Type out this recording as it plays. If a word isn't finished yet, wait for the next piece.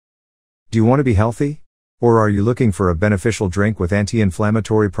Do you want to be healthy? Or are you looking for a beneficial drink with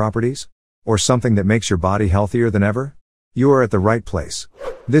anti-inflammatory properties? Or something that makes your body healthier than ever? You are at the right place.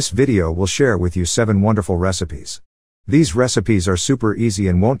 This video will share with you 7 wonderful recipes. These recipes are super easy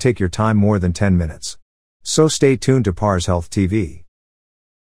and won't take your time more than 10 minutes. So stay tuned to parshealthhtv.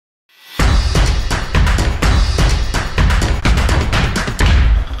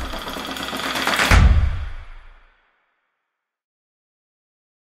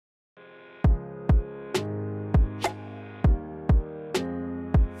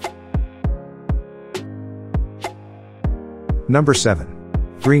 Number 7.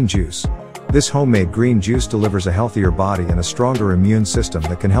 Green juice. This homemade green juice delivers a healthier body and a stronger immune system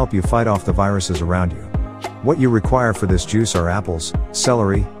that can help you fight off the viruses around you. What you require for this juice are apples,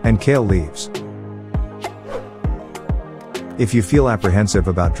 celery, and kale leaves. If you feel apprehensive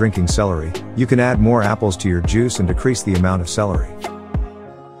about drinking celery, you can add more apples to your juice and decrease the amount of celery.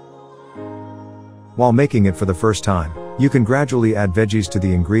 While making it for the first time, you can gradually add veggies to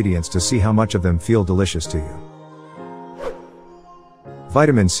the ingredients to see how much of them feel delicious to you.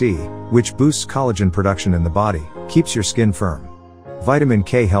 Vitamin C, which boosts collagen production in the body, keeps your skin firm. Vitamin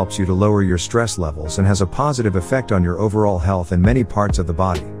K helps you to lower your stress levels and has a positive effect on your overall health in many parts of the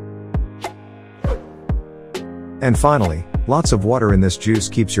body. And finally, lots of water in this juice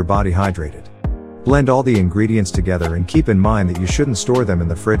keeps your body hydrated. Blend all the ingredients together and keep in mind that you shouldn't store them in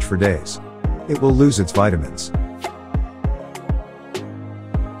the fridge for days. It will lose its vitamins.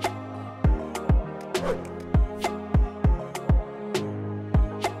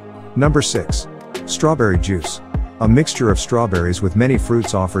 Number 6. Strawberry juice. A mixture of strawberries with many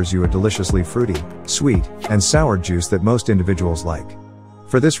fruits offers you a deliciously fruity, sweet, and sour juice that most individuals like.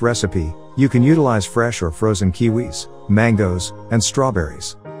 For this recipe, you can utilize fresh or frozen kiwis, mangoes, and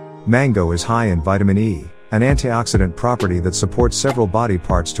strawberries. Mango is high in vitamin E, an antioxidant property that supports several body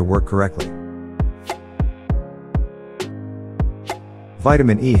parts to work correctly.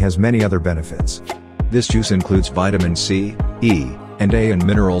 Vitamin E has many other benefits. This juice includes vitamin C, E, and A and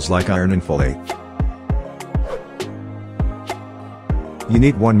minerals like iron and folate. You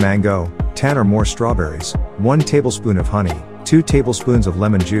need 1 mango, 10 or more strawberries, 1 tablespoon of honey, 2 tablespoons of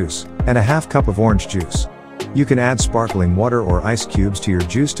lemon juice, and a half cup of orange juice. You can add sparkling water or ice cubes to your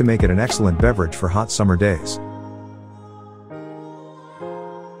juice to make it an excellent beverage for hot summer days.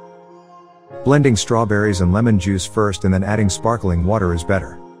 Blending strawberries and lemon juice first and then adding sparkling water is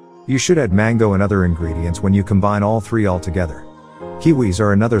better. You should add mango and other ingredients when you combine all 3 all together. Kiwis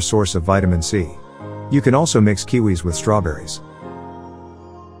are another source of vitamin C. You can also mix kiwis with strawberries.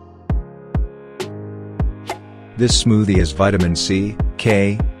 This smoothie has vitamin C,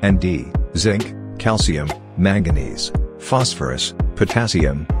 K, and D, zinc, calcium, manganese, phosphorus,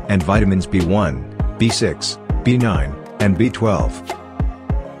 potassium, and vitamins B1, B6, B9, and B12.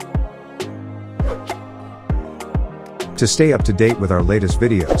 To stay up to date with our latest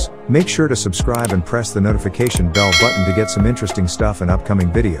videos, make sure to subscribe and press the notification bell button to get some interesting stuff in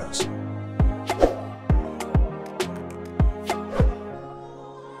upcoming videos.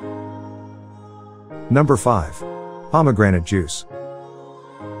 Number 5. Pomegranate juice.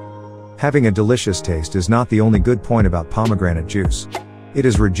 Having a delicious taste is not the only good point about pomegranate juice. It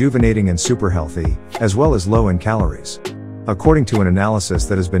is rejuvenating and super healthy, as well as low in calories. According to an analysis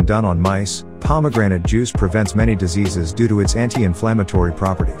that has been done on mice, pomegranate juice prevents many diseases due to its anti-inflammatory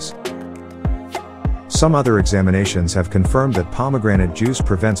properties. Some other examinations have confirmed that pomegranate juice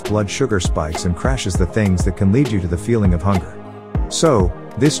prevents blood sugar spikes and crashes the things that can lead you to the feeling of hunger. So,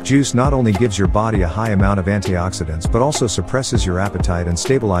 this juice not only gives your body a high amount of antioxidants but also suppresses your appetite and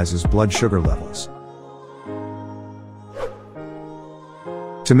stabilizes blood sugar levels.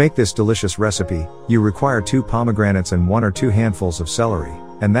 To make this delicious recipe, you require 2 pomegranates and 1 or 2 handfuls of celery,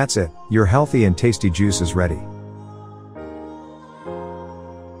 and that's it, your healthy and tasty juice is ready.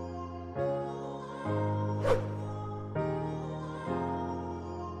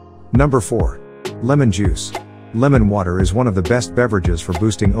 Number 4. Lemon juice. Lemon water is one of the best beverages for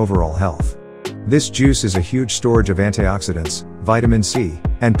boosting overall health. This juice is a huge storage of antioxidants, vitamin C,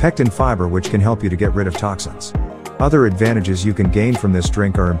 and pectin fiber which can help you to get rid of toxins. Other advantages you can gain from this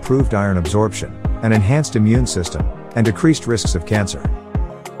drink are improved iron absorption, an enhanced immune system, and decreased risks of cancer.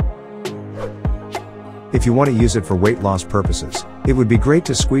 If you want to use it for weight loss purposes, it would be great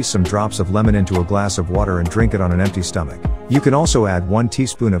to squeeze some drops of lemon into a glass of water and drink it on an empty stomach. You can also add 1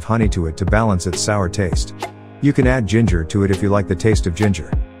 teaspoon of honey to it to balance its sour taste. You can add ginger to it if you like the taste of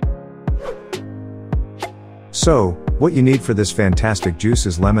ginger. So, what you need for this fantastic juice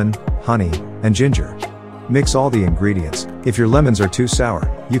is lemon, honey, and ginger. Mix all the ingredients. If your lemons are too sour,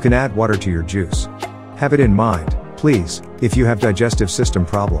 you can add water to your juice. Have it in mind, Please, if you have digestive system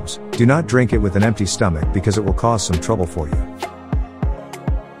problems, do not drink it with an empty stomach because it will cause some trouble for you.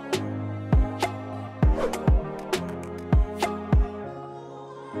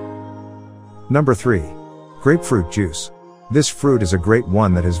 Number 3. Grapefruit juice. This fruit is a great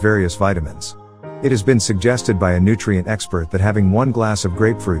one that has various vitamins. It has been suggested by a nutrient expert that having 1 glass of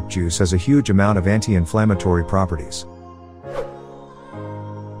grapefruit juice has a huge amount of anti-inflammatory properties.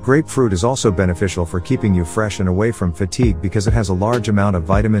 Grapefruit is also beneficial for keeping you fresh and away from fatigue because it has a large amount of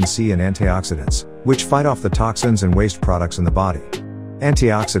vitamin C and antioxidants, which fight off the toxins and waste products in the body.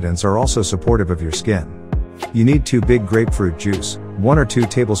 Antioxidants are also supportive of your skin. You need 2 big grapefruit juice, 1 or 2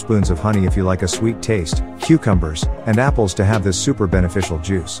 tablespoons of honey if you like a sweet taste, cucumbers, and apples to have this super beneficial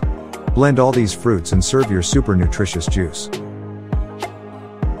juice. Blend all these fruits and serve your super nutritious juice.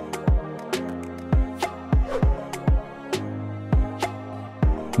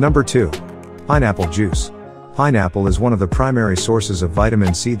 Number 2. Pineapple juice. Pineapple is one of the primary sources of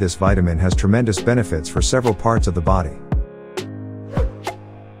vitamin C. This vitamin has tremendous benefits for several parts of the body.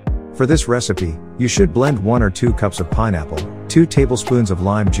 For this recipe, you should blend 1 or 2 cups of pineapple, 2 tablespoons of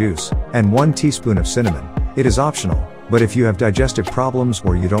lime juice, and 1 teaspoon of cinnamon. It is optional, but if you have digestive problems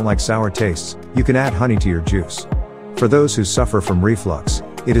or you don't like sour tastes, you can add honey to your juice. For those who suffer from reflux,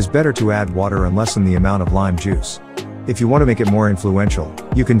 it is better to add water and lessen the amount of lime juice. If you want to make it more influential,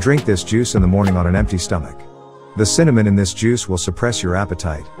 you can drink this juice in the morning on an empty stomach. The cinnamon in this juice will suppress your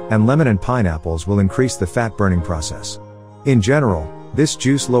appetite, and lemon and pineapples will increase the fat burning process. In general, this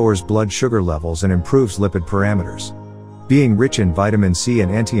juice lowers blood sugar levels and improves lipid parameters. Being rich in vitamin C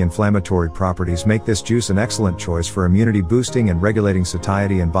and anti-inflammatory properties make this juice an excellent choice for immunity boosting and regulating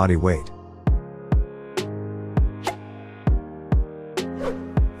satiety and body weight.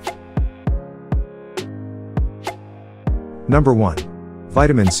 Number 1.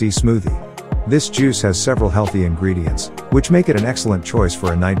 Vitamin C smoothie. This juice has several healthy ingredients, which make it an excellent choice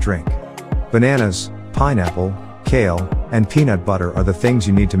for a night drink. Bananas, pineapple, kale, and peanut butter are the things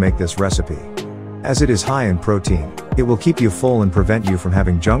you need to make this recipe. As it is high in protein, it will keep you full and prevent you from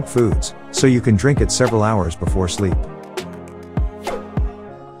having junk foods, so you can drink it several hours before sleep.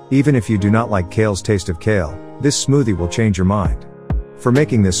 Even if you do not like kale's taste of kale, this smoothie will change your mind. For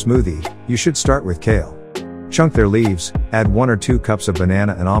making this smoothie, you should start with kale. Chunk their leaves, add 1 or 2 cups of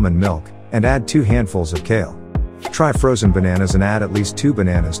banana and almond milk, and add 2 handfuls of kale. Try frozen bananas and add at least 2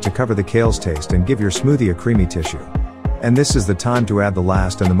 bananas to cover the kale's taste and give your smoothie a creamy tissue. And this is the time to add the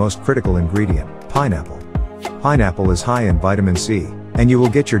last and the most critical ingredient, pineapple. Pineapple is high in vitamin C, and you will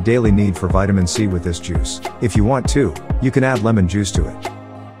get your daily need for vitamin C with this juice. If you want to, you can add lemon juice to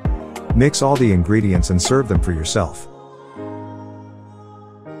it. Mix all the ingredients and serve them for yourself.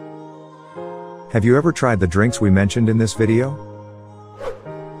 Have you ever tried the drinks we mentioned in this video?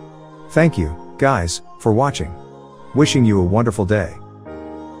 Thank you, guys, for watching. Wishing you a wonderful day.